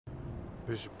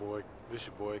This your boy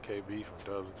KB from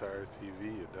Dubs Tires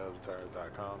TV at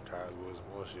dubstires.com. Tires, wheels, and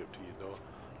more shipped to your door.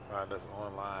 Find us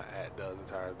online at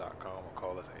dubstires.com or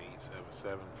call us at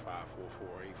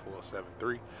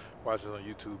 877-544-8473. Watch us on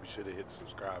YouTube. Be sure to hit the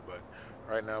subscribe button.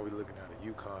 Right now we're looking at a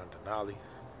Yukon Denali.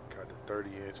 Got the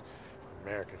 30-inch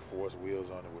American Force wheels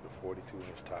on it with the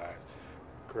 42-inch tires.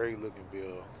 Great looking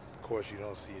build. Of course, you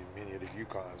don't see many of the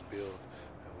Yukons built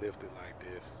and lifted like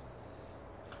this.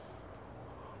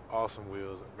 Awesome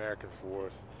wheels. American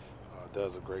Force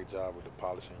does a great job with the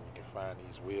polishing. You can find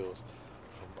these wheels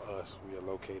from us. We are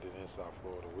located in South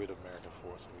Florida with American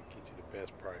Force, so we can get you the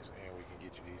best price and we can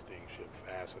get you these things shipped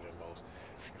faster than most.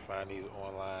 You can find these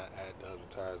online at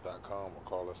dubstires.com or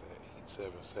call us at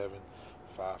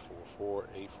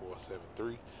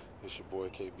 877-544-8473. This your boy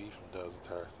KB from Dubs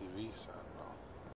Tires TV.